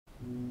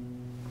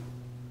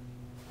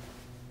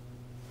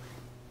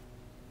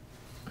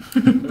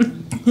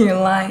You're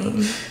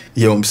lying.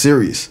 Yo, I'm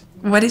serious.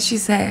 What did she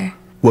say?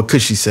 What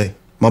could she say?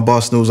 My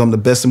boss knows I'm the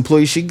best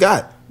employee she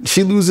got.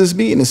 She loses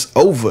me and it's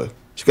over.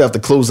 She gonna have to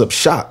close up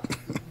shop.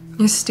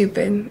 You're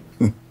stupid.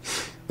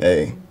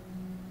 Hey,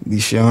 at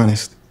least you're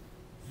honest.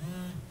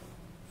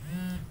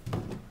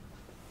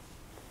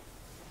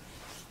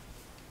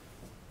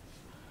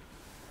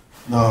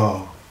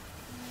 No.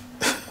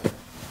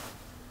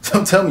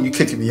 Don't tell me you're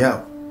kicking me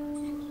out.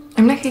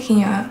 I'm not kicking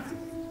you out.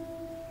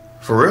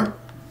 For real?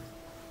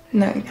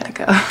 No, you gotta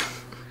go.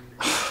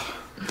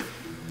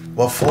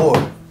 What for?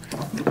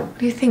 What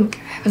do you think?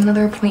 I have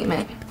another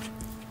appointment.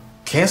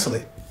 Cancel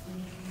it.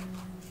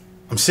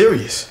 I'm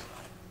serious.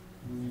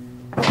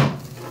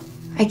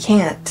 I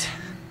can't.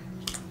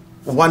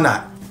 Well, why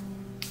not?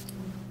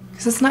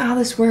 Because that's not how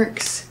this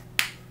works.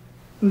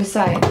 And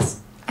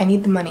besides, I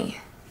need the money.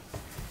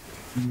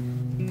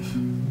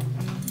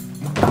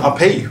 I'll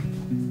pay you.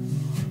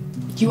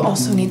 You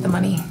also need the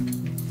money.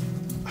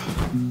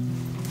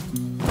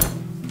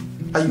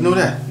 How you know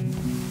that?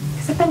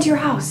 Because I've been to your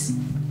house.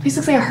 Place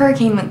looks like a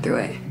hurricane went through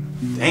it.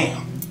 Damn.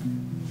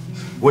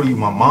 What are you,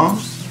 my mom?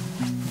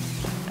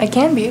 I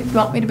can be if you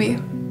want me to be.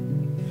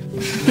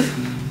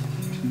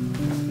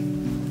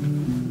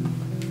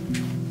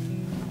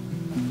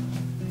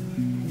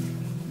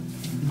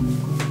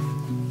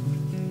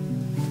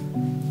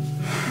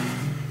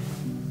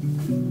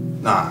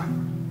 Nah.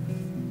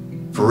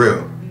 For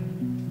real.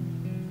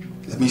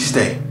 Let me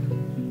stay.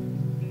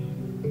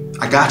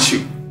 I got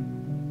you.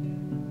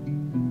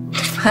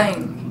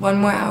 Fine. One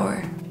more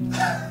hour.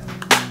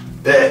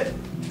 Bet.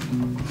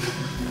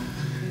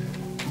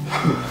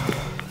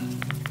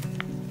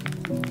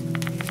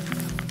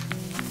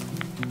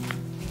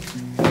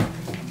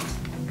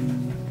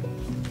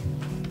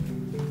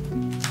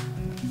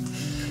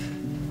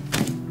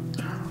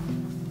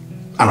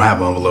 I don't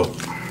have an envelope.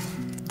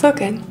 It's all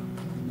good.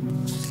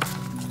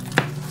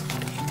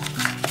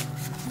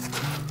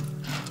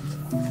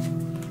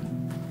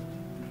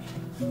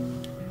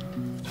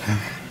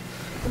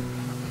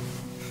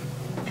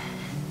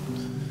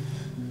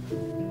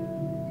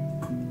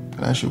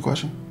 Can I ask you a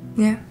question?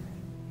 Yeah.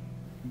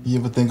 You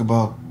ever think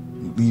about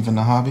leaving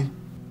the hobby?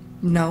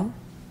 No.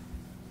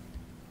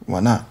 Why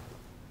not?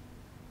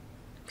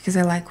 Because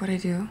I like what I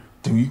do.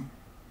 Do you?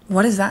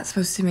 What is that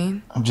supposed to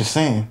mean? I'm just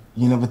saying,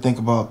 you never think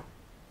about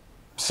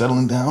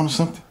settling down or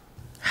something?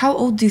 How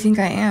old do you think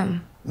I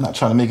am? I'm not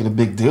trying to make it a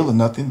big deal or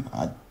nothing.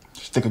 I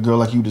just think a girl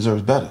like you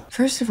deserves better.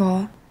 First of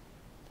all,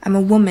 I'm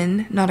a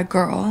woman, not a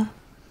girl.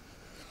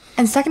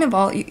 And second of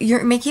all,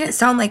 you're making it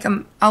sound like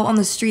I'm out on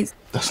the streets.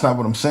 That's not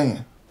what I'm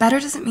saying. Better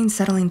doesn't mean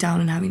settling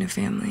down and having a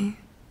family.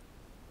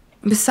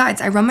 And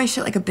besides, I run my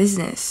shit like a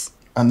business.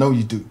 I know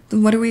you do.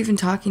 Then what are we even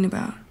talking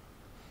about?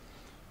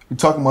 We're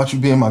talking about you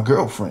being my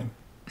girlfriend.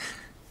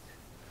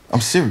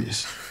 I'm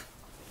serious.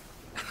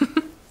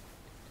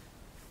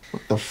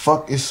 What the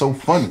fuck is so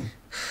funny?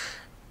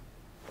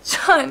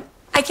 Shaun,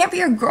 I can't be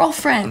your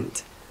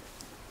girlfriend.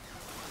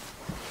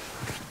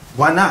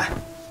 Why not?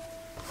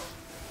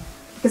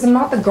 Because I'm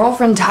not the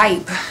girlfriend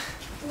type.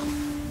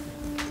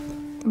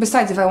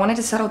 Besides, if I wanted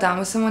to settle down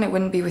with someone, it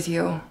wouldn't be with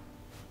you.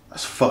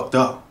 That's fucked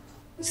up.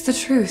 It's the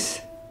truth.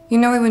 You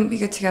know we wouldn't be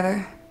good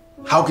together.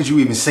 How could you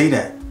even say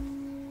that?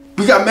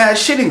 We got mad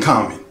shit in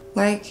common.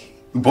 Like?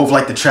 We both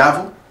like to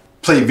travel,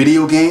 play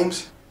video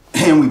games,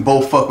 and we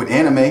both fuck with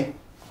anime.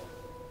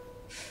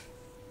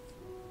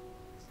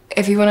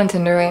 If you went on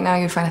Tinder right now,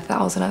 you'd find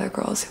 1,000 other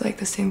girls who like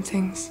the same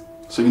things.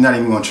 So you're not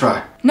even gonna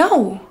try?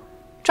 No.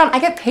 Shaun, I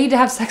get paid to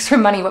have sex for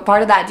money. What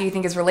part of that do you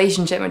think is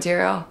relationship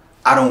material?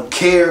 I don't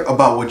care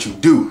about what you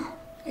do.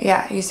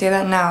 Yeah, you say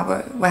that now,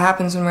 but what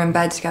happens when we're in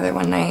bed together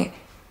one night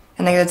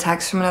and I get a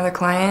text from another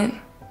client?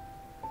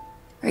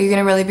 Are you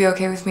gonna really be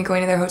okay with me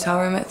going to their hotel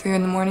room at 3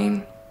 in the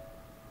morning?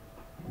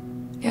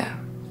 Yeah,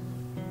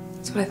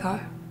 that's what I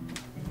thought.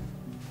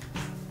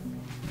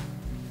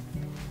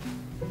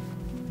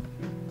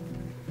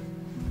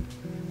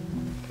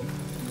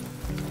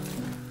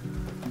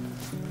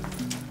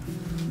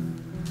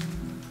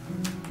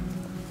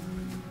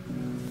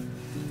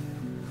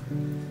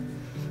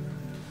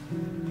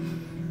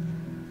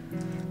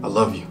 I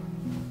love you.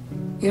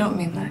 You don't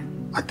mean that.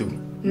 I do.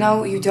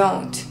 No, you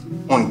don't.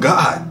 On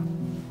God.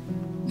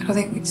 I don't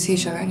think we'd see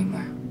each other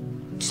anymore.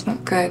 It's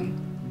not good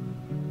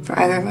for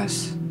either of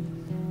us.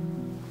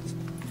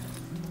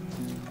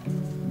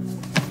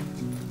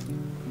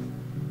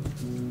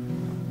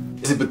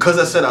 Is it because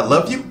I said I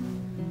love you?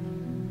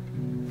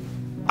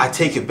 I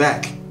take it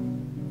back.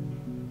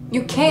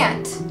 You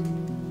can't.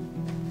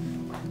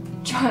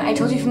 Shaun, I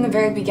told you from the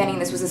very beginning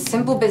this was a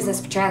simple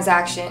business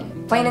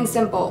transaction. Plain and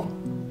simple.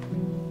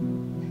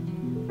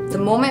 The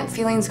moment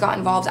feelings got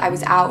involved, I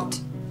was out.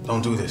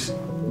 Don't do this.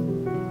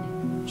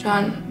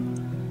 Shaun,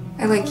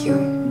 I like you.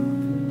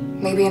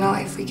 Maybe in a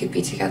life we could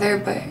be together,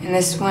 but in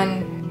this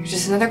one, you're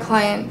just another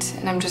client,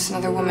 and I'm just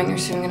another woman you're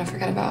soon gonna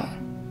forget about.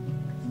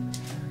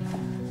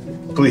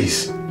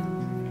 Please.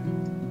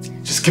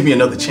 Just give me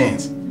another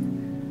chance.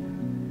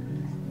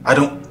 I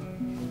don't...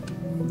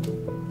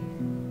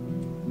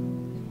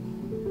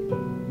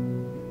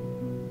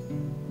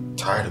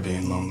 tired of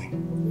being lonely.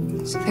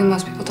 It's the thing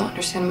most people don't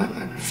understand about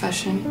my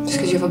profession. Just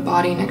because you have a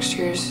body next to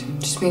yours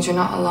just means you're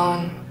not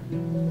alone.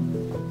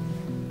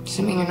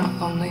 Doesn't mean you're not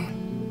lonely.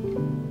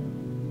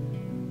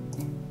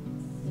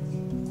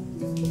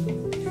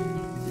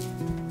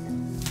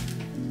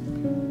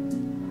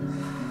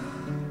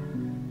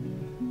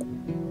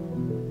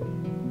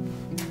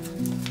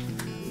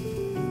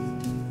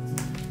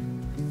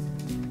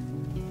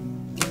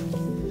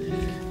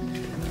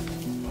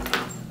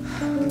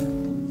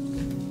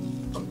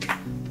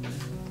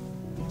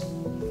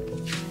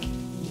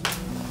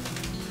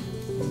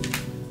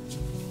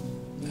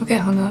 Don't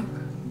get hung up.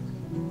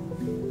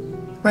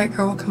 The right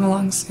girl will come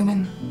along soon,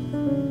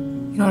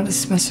 and you don't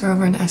dismiss her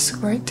over an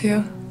escort, do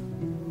you?